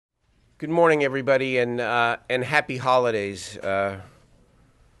Good morning, everybody, and happy holidays to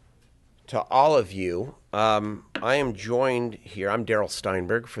all of you. I am joined here. I'm Darrell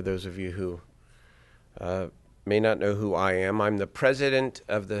Steinberg, for those of you who may not know who I am. I'm the president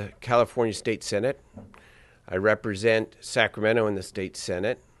of the California State Senate. I represent Sacramento in the State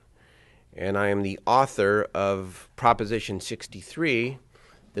Senate, and I am the author of Proposition 63,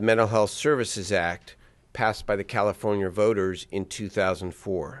 the Mental Health Services Act, passed by the California voters in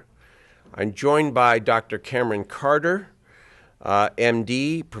 2004. I'm joined by Dr. Cameron Carter,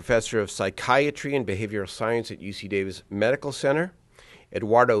 MD, Professor of Psychiatry and Behavioral Science at UC Davis Medical Center,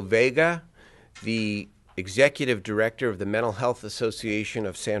 Eduardo Vega, the Executive Director of the Mental Health Association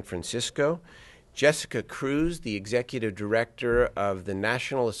of San Francisco, Jessica Cruz, the Executive Director of the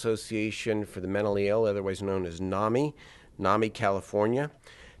National Association for the Mentally Ill, otherwise known as NAMI, California,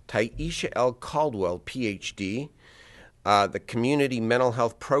 Taisha L. Caldwell, PhD, the Community Mental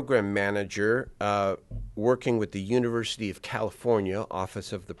Health Program Manager working with the University of California,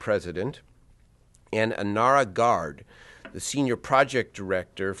 Office of the President, and Anara Gard, the Senior Project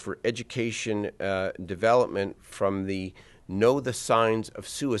Director for Education Development from the Know the Signs of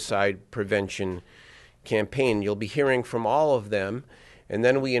Suicide Prevention campaign. You'll be hearing from all of them, and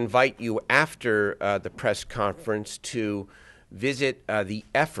then we invite you after the press conference to visit the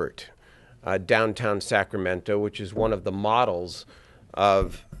effort downtown Sacramento, which is one of the models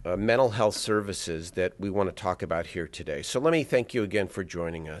of mental health services that we want to talk about here today. So let me thank you again for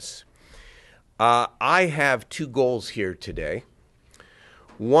joining us. I have two goals here today.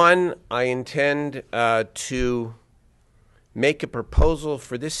 One, I intend to make a proposal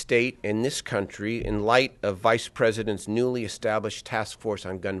for this state and this country in light of Vice President's newly established task force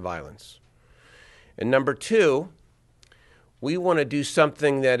on gun violence. And number two, we want to do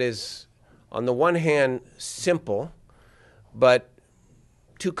something that is, on the one hand, simple, but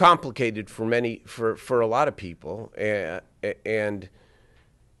too complicated for a lot of people, and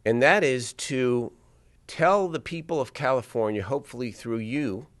that is to tell the people of California, hopefully through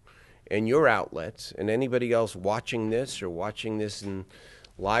you and your outlets, and anybody else watching this or watching this in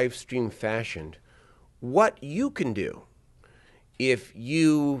live stream fashion, what you can do if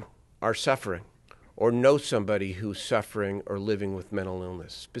you are suffering or know somebody who's suffering or living with mental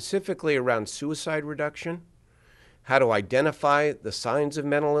illness, specifically around suicide reduction, how to identify the signs of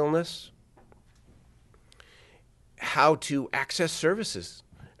mental illness, how to access services,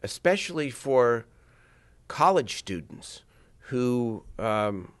 especially for college students who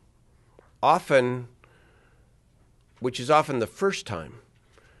which is often the first time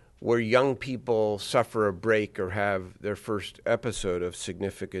where young people suffer a break or have their first episode of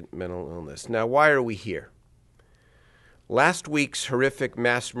significant mental illness. Now, why are we here? Last week's horrific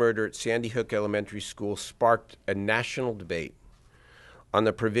mass murder at Sandy Hook Elementary School sparked a national debate on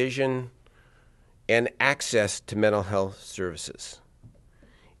the provision and access to mental health services.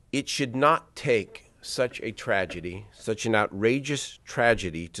 It should not take such a tragedy, such an outrageous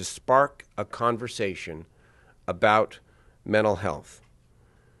tragedy, to spark a conversation about mental health.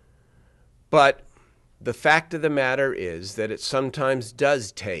 But the fact of the matter is that it sometimes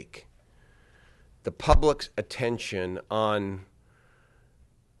does take the public's attention on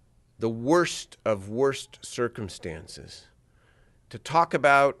the worst of worst circumstances to talk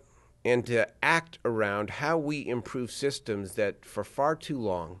about and to act around how we improve systems that for far too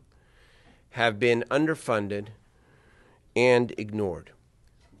long have been underfunded and ignored.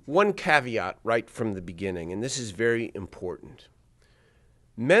 One caveat right from the beginning, and this is very important.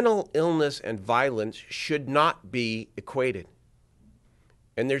 Mental illness and violence should not be equated.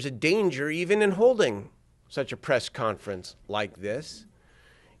 And there's a danger even in holding such a press conference like this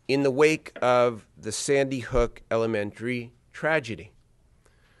in the wake of the Sandy Hook Elementary tragedy.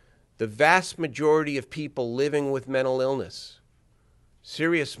 The vast majority of people living with mental illness,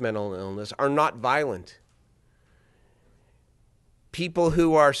 serious mental illness, are not violent. People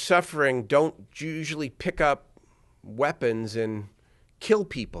who are suffering don't usually pick up weapons and kill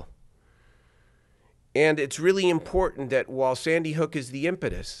people. And it's really important that while Sandy Hook is the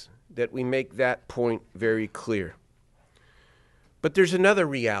impetus, that we make that point very clear. But there's another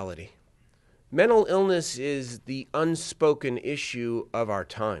reality. Mental illness is the unspoken issue of our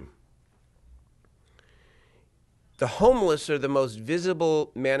time. The homeless are the most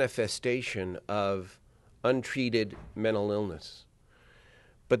visible manifestation of untreated mental illness.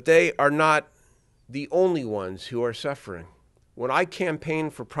 But they are not the only ones who are suffering. When I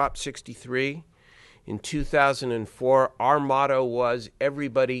campaigned for Prop 63 in 2004, our motto was,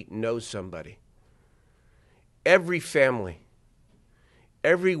 everybody knows somebody. Every family,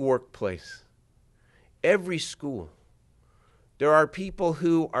 every workplace, every school There are people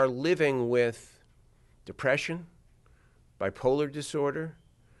who are living with depression, bipolar disorder,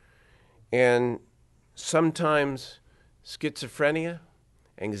 and sometimes schizophrenia,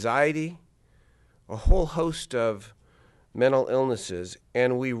 anxiety, a whole host of mental illnesses,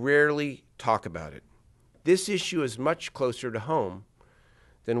 and we rarely talk about it. This issue is much closer to home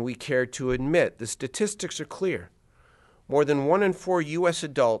than we care to admit. The statistics are clear. More than 1 in 4 U.S.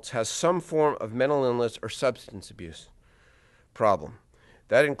 adults has some form of mental illness or substance abuse problem.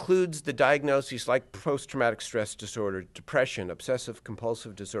 That includes the diagnoses like post-traumatic stress disorder, depression,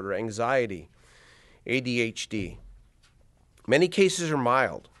 obsessive-compulsive disorder, anxiety, ADHD. Many cases are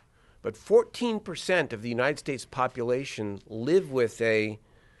mild, but 14% of the United States population live with a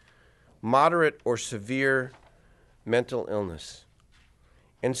moderate or severe mental illness.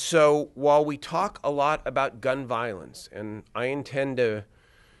 And so while we talk a lot about gun violence, and I intend to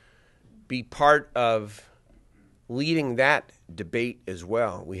be part of leading that debate as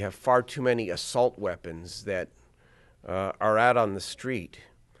well, we have far too many assault weapons that are out on the street.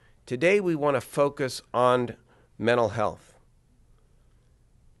 Today we want to focus on mental health.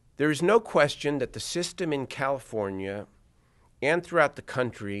 There is no question that the system in California and throughout the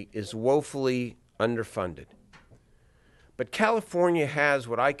country is woefully underfunded. But California has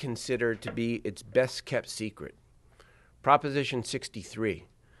what I consider to be its best-kept secret, Proposition 63,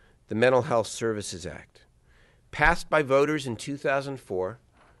 the Mental Health Services Act. Passed by voters in 2004,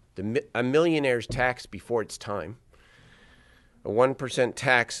 a millionaire's tax before its time, a 1%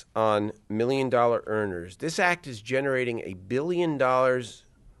 tax on million-dollar earners. This act is generating $1 billion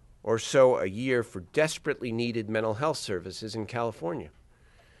or so a year for desperately needed mental health services in California.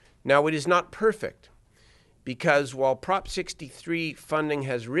 Now, it is not perfect, because while Prop 63 funding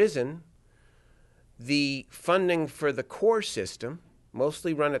has risen, the funding for the core system,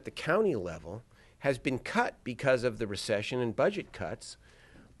 mostly run at the county level, has been cut because of the recession and budget cuts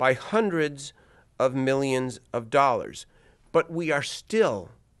by hundreds of millions of dollars. But we are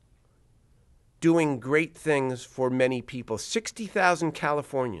still doing great things for many people. 60,000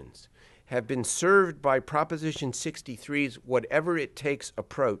 Californians have been served by Proposition 63's whatever it takes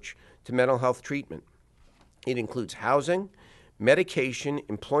approach to mental health treatment. It includes housing, medication,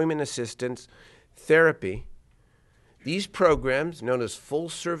 employment assistance, therapy. These programs, known as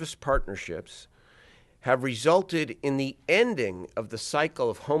full-service partnerships, have resulted in the ending of the cycle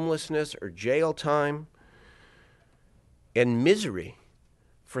of homelessness or jail time and misery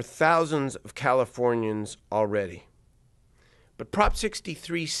for thousands of Californians already. But Prop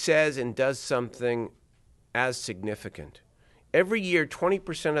 63 says and does something as significant. Every year,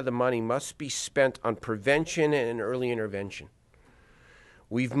 20% of the money must be spent on prevention and early intervention.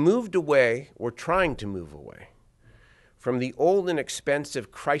 We've moved away, we're trying to move away, from the old and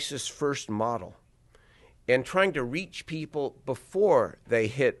expensive crisis-first model and trying to reach people before they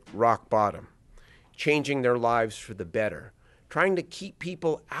hit rock bottom, changing their lives for the better, trying to keep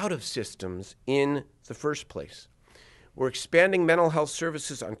people out of systems in the first place. We're expanding mental health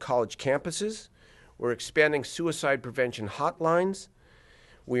services on college campuses. We're expanding suicide prevention hotlines.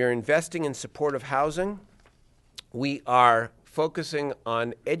 We are investing in supportive housing. We are focusing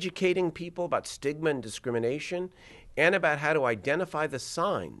on educating people about stigma and discrimination and about how to identify the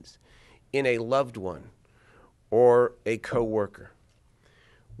signs in a loved one or a coworker.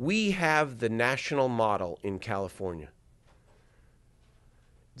 We have the national model in California.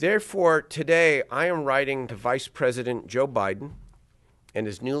 Therefore, today I am writing to Vice President Joe Biden and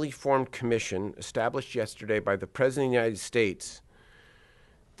his newly formed commission established yesterday by the President of the United States.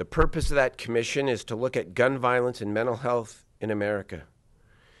 The purpose of that commission is to look at gun violence and mental health in America.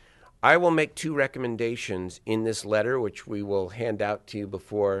 I will make 2 recommendations in this letter, which we will hand out to you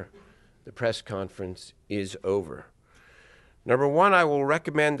before the press conference is over. Number 1, I will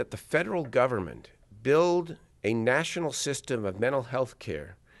recommend that the federal government build a national system of mental health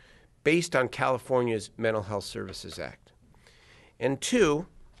care based on California's Mental Health Services Act. And 2,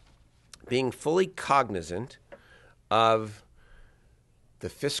 being fully cognizant of the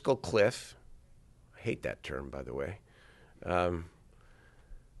fiscal cliff. I hate that term, by the way.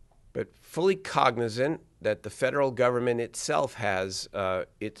 But fully cognizant that the federal government itself has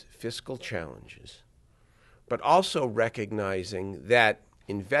its fiscal challenges, but also recognizing that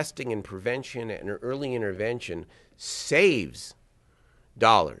investing in prevention and early intervention saves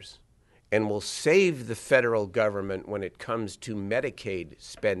dollars and will save the federal government when it comes to Medicaid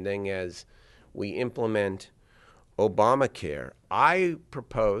spending as we implement Obamacare. I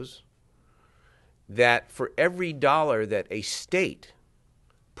propose that for every dollar that a state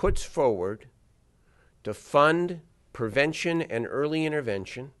puts forward to fund prevention and early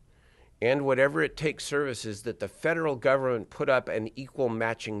intervention and whatever it takes services that the federal government put up an equal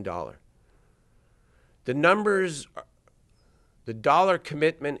matching dollar. The numbers, the dollar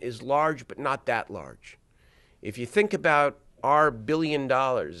commitment is large, but not that large. If you think about our $1 billion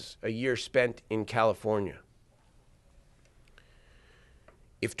a year spent in California,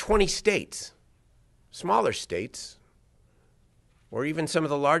 if 20 states, smaller states, or even some of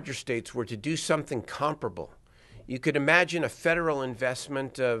the larger states were to do something comparable, you could imagine a federal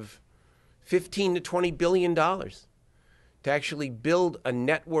investment of $15 to $20 billion to actually build a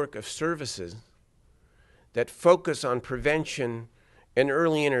network of services that focus on prevention and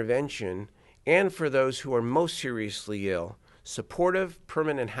early intervention, and for those who are most seriously ill, supportive,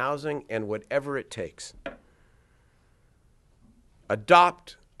 permanent housing, and whatever it takes.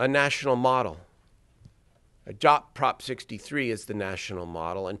 Adopt a national model. Adopt Prop 63 as the national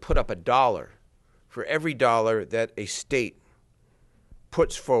model and put up $1 for every dollar that a state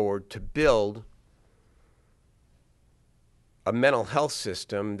puts forward to build a mental health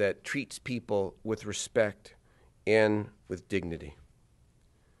system that treats people with respect and with dignity.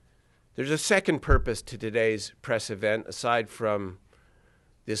 There's a second purpose to today's press event, aside from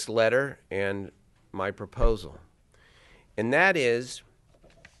this letter and my proposal. And that is,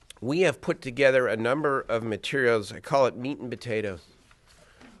 we have put together a number of materials, I call it meat and potatoes,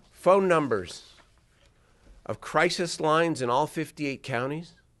 phone numbers of crisis lines in all 58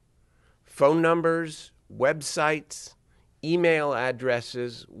 counties, phone numbers, websites, email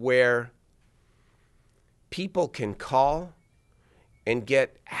addresses where people can call and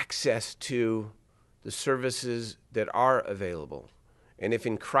get access to the services that are available. And if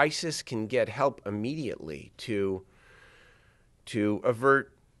in crisis, can get help immediately to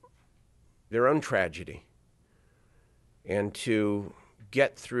avert their own tragedy and to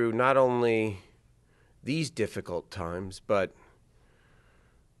get through not only these difficult times, but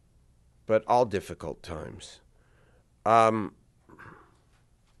all difficult times. I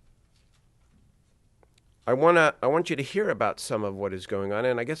want you to hear about some of what is going on,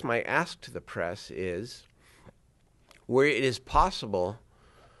 and I guess my ask to the press is, where it is possible,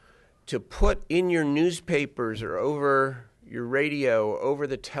 to put in your newspapers or over your radio, over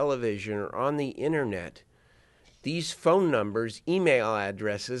the television, or on the internet, these phone numbers, email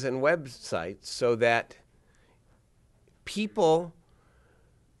addresses, and websites so that people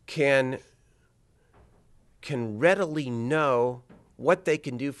can readily know what they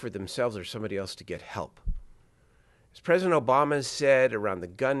can do for themselves or somebody else to get help. As President Obama has said around the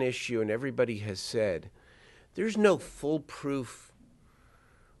gun issue, and everybody has said, there's no foolproof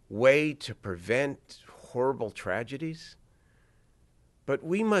way to prevent horrible tragedies, but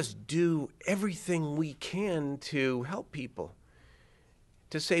we must do everything we can to help people,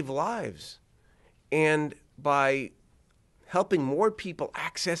 to save lives. And by helping more people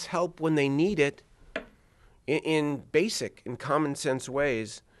access help when they need it in basic and common sense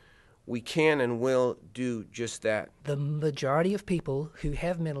ways, we can and will do just that. The majority of people who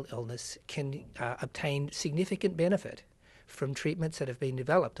have mental illness can obtain significant benefit from treatments that have been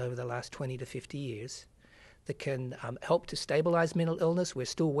developed over the last 20 to 50 years that can help to stabilize mental illness. We're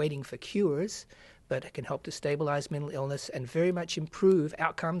still waiting for cures, but it can help to stabilize mental illness and very much improve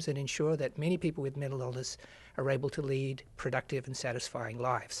outcomes and ensure that many people with mental illness are able to lead productive and satisfying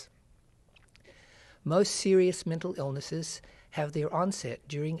lives. Most serious mental illnesses have their onset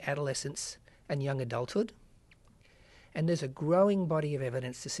during adolescence and young adulthood, and there's a growing body of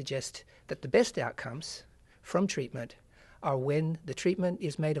evidence to suggest that the best outcomes from treatment are when the treatment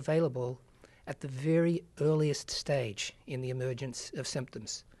is made available at the very earliest stage in the emergence of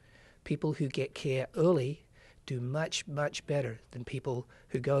symptoms. People who get care early do much, much better than people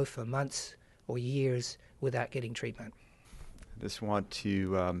who go for months or years without getting treatment. I just want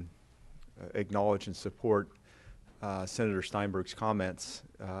to acknowledge and support Senator Steinberg's comments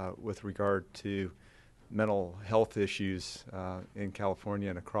with regard to mental health issues in California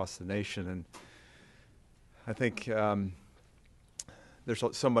and across the nation. And I think there's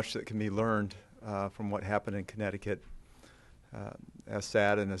so much that can be learned from what happened in Connecticut, as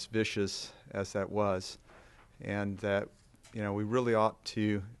sad and as vicious as that was. And that, we really ought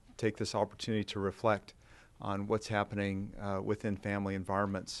to take this opportunity to reflect on what's happening within family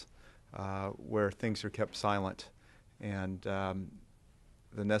environments where things are kept silent and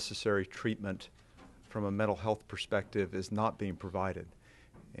the necessary treatment from a mental health perspective is not being provided.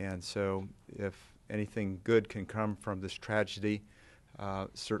 And so if anything good can come from this tragedy,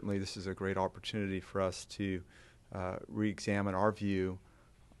 certainly this is a great opportunity for us to re-examine our view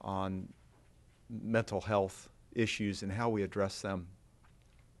on mental health issues and how we address them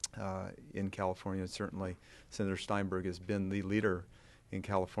in California. And certainly Senator Steinberg has been the leader in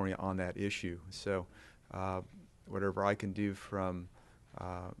California on that issue. So whatever I can do from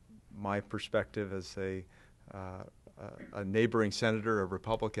my perspective as a neighboring senator, a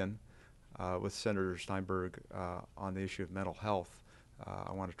Republican, with Senator Steinberg on the issue of mental health,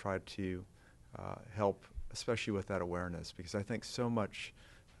 I want to try to help, especially with that awareness, because I think so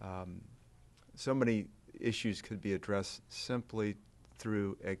many issues could be addressed simply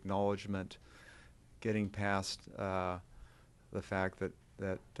through acknowledgement, getting past the fact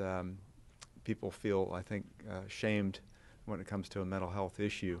that people feel, I think, shamed when it comes to a mental health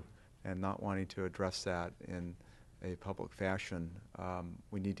issue and not wanting to address that in a public fashion.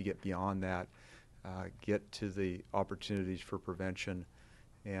 We need to get beyond that, get to the opportunities for prevention.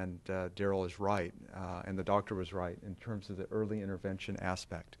 And Darrell is right, and the doctor was right in terms of the early intervention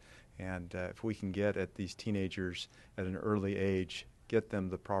aspect. And if we can get at these teenagers at an early age, get them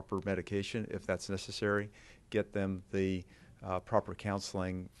the proper medication if that's necessary, get them the proper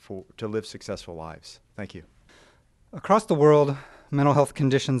counseling to live successful lives. Thank you. Across the world, mental health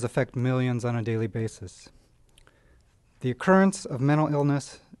conditions affect millions on a daily basis. The occurrence of mental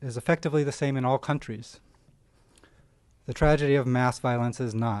illness is effectively the same in all countries. The tragedy of mass violence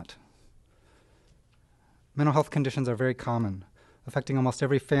is not. Mental health conditions are very common, affecting almost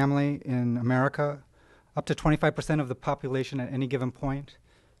every family in America, up to 25% of the population at any given point.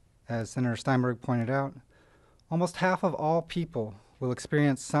 As Senator Steinberg pointed out, almost half of all people will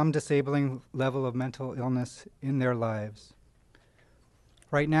experience some disabling level of mental illness in their lives.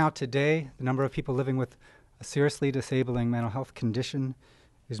 Right now, today, the number of people living with a seriously disabling mental health condition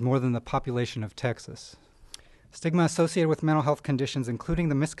is more than the population of Texas. Stigma associated with mental health conditions, including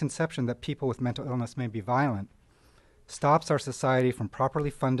the misconception that people with mental illness may be violent, stops our society from properly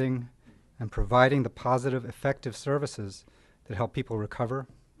funding and providing the positive, effective services that help people recover.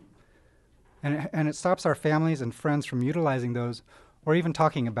 And it stops our families and friends from utilizing those or even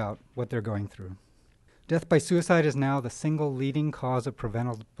talking about what they're going through. Death by suicide is now the single leading cause of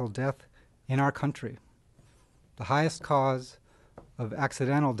preventable death in our country. The highest cause of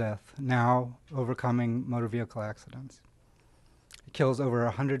accidental death, now overcoming motor vehicle accidents. It kills over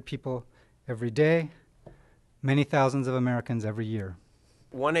 100 people every day, many thousands of Americans every year.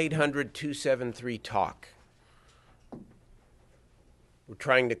 1-800-273-TALK. We're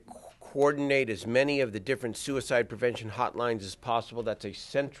trying to coordinate as many of the different suicide prevention hotlines as possible. That's a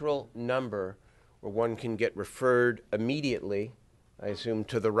central number where one can get referred immediately, I assume,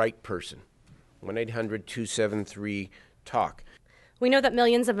 to the right person. 1-800-273-TALK. We know that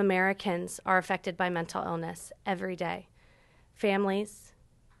millions of Americans are affected by mental illness every day, families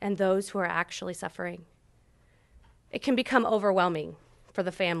and those who are actually suffering. It can become overwhelming for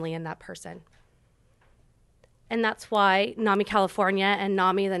the family and that person. And that's why NAMI California and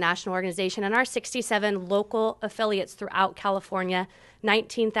NAMI, the national organization, and our 67 local affiliates throughout California,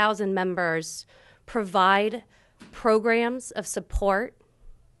 19,000 members, provide programs of support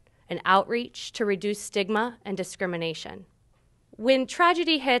and outreach to reduce stigma and discrimination. When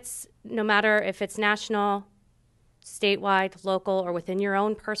tragedy hits, no matter if it's national, statewide, local, or within your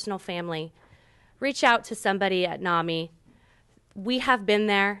own personal family, reach out to somebody at NAMI. We have been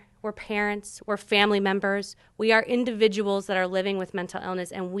there. We're parents. We're family members. We are individuals that are living with mental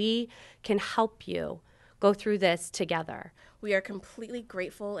illness, and we can help you go through this together. We are completely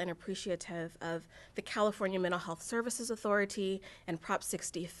grateful and appreciative of the California Mental Health Services Authority and Prop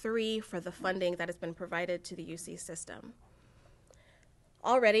 63 for the funding that has been provided to the UC system.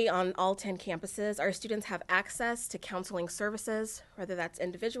 Already on all 10 campuses, our students have access to counseling services, whether that's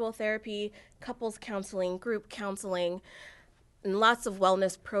individual therapy, couples counseling, group counseling, and lots of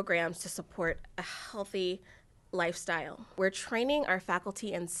wellness programs to support a healthy lifestyle. We're training our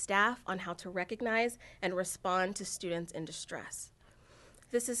faculty and staff on how to recognize and respond to students in distress.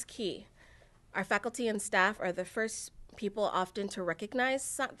 This is key. Our faculty and staff are the first people often to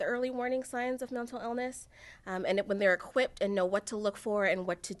recognize the early warning signs of mental illness, and when they're equipped and know what to look for and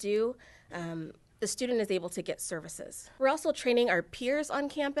what to do, the student is able to get services. We're also training our peers on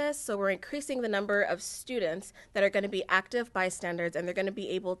campus, so we're increasing the number of students that are going to be active bystanders, and they're going to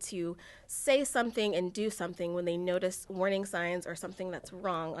be able to say something and do something when they notice warning signs or something that's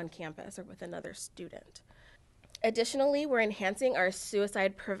wrong on campus or with another student. Additionally, we're enhancing our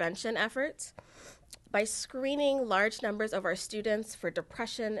suicide prevention efforts by screening large numbers of our students for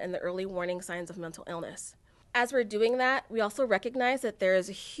depression and the early warning signs of mental illness. As we're doing that, we also recognize that there is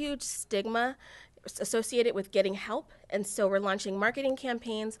a huge stigma associated with getting help, and so we're launching marketing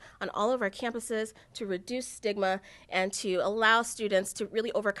campaigns on all of our campuses to reduce stigma and to allow students to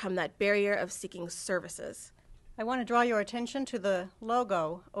really overcome that barrier of seeking services. I want to draw your attention to the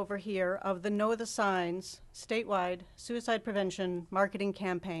logo over here of the Know the Signs statewide suicide prevention marketing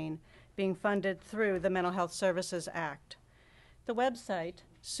campaign being funded through the Mental Health Services Act. The website,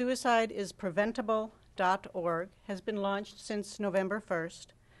 suicideispreventable.org, has been launched since November 1st,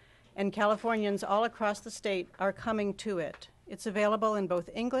 and Californians all across the state are coming to it. It's available in both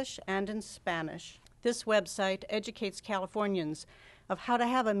English and in Spanish. This website educates Californians of how to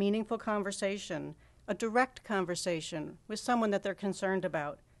have a meaningful conversation, a direct conversation with someone that they're concerned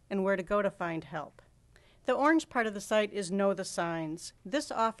about, and where to go to find help. The orange part of the site is Know the Signs.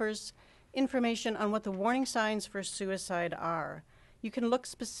 This offers information on what the warning signs for suicide are. You can look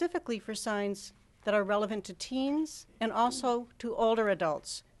specifically for signs that are relevant to teens and also to older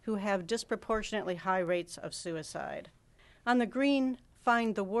adults who have disproportionately high rates of suicide. On the green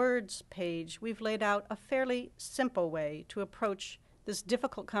Find the Words page, we've laid out a fairly simple way to approach this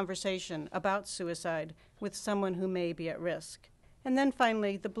difficult conversation about suicide with someone who may be at risk. And then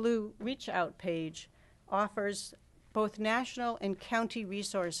finally, the blue Reach Out page offers both national and county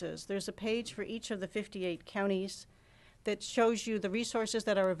resources. There's a page for each of the 58 counties that shows you the resources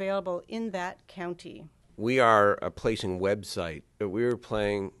that are available in that county. We are placing website. We're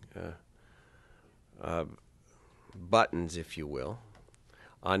playing buttons, if you will,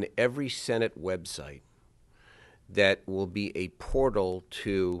 on every Senate website that will be a portal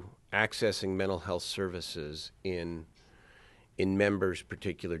to accessing mental health services in members'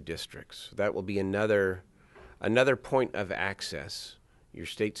 particular districts. That will be another point of access. Your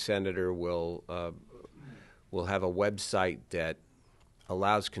state senator will have a website that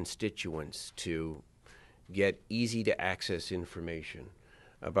allows constituents to get easy to access information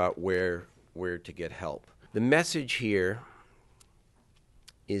about where to get help. The message here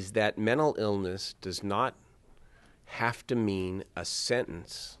is that mental illness does not have to mean a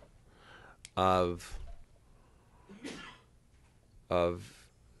sentence of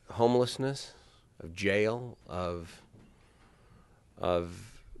homelessness, of jail, of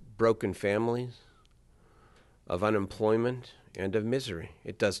broken families, of unemployment, and of misery.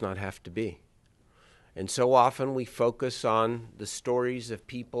 It does not have to be. And so often we focus on the stories of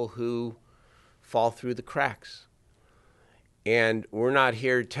people who fall through the cracks. And we're not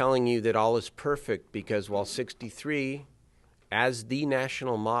here telling you that all is perfect, because while 63, as the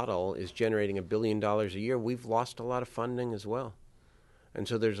national model, is generating $1 billion a year, we've lost a lot of funding as well. And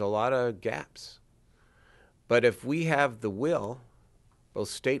so there's a lot of gaps. But if we have the will, both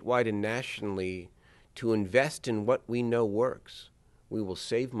statewide and nationally, to invest in what we know works, we will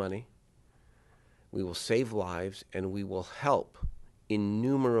save money, we will save lives, and we will help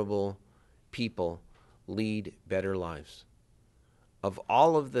innumerable people lead better lives. Of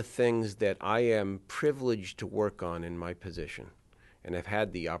all of the things that I am privileged to work on in my position, and have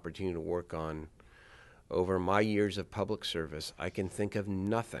had the opportunity to work on over my years of public service, I can think of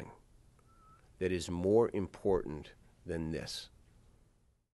nothing that is more important than this.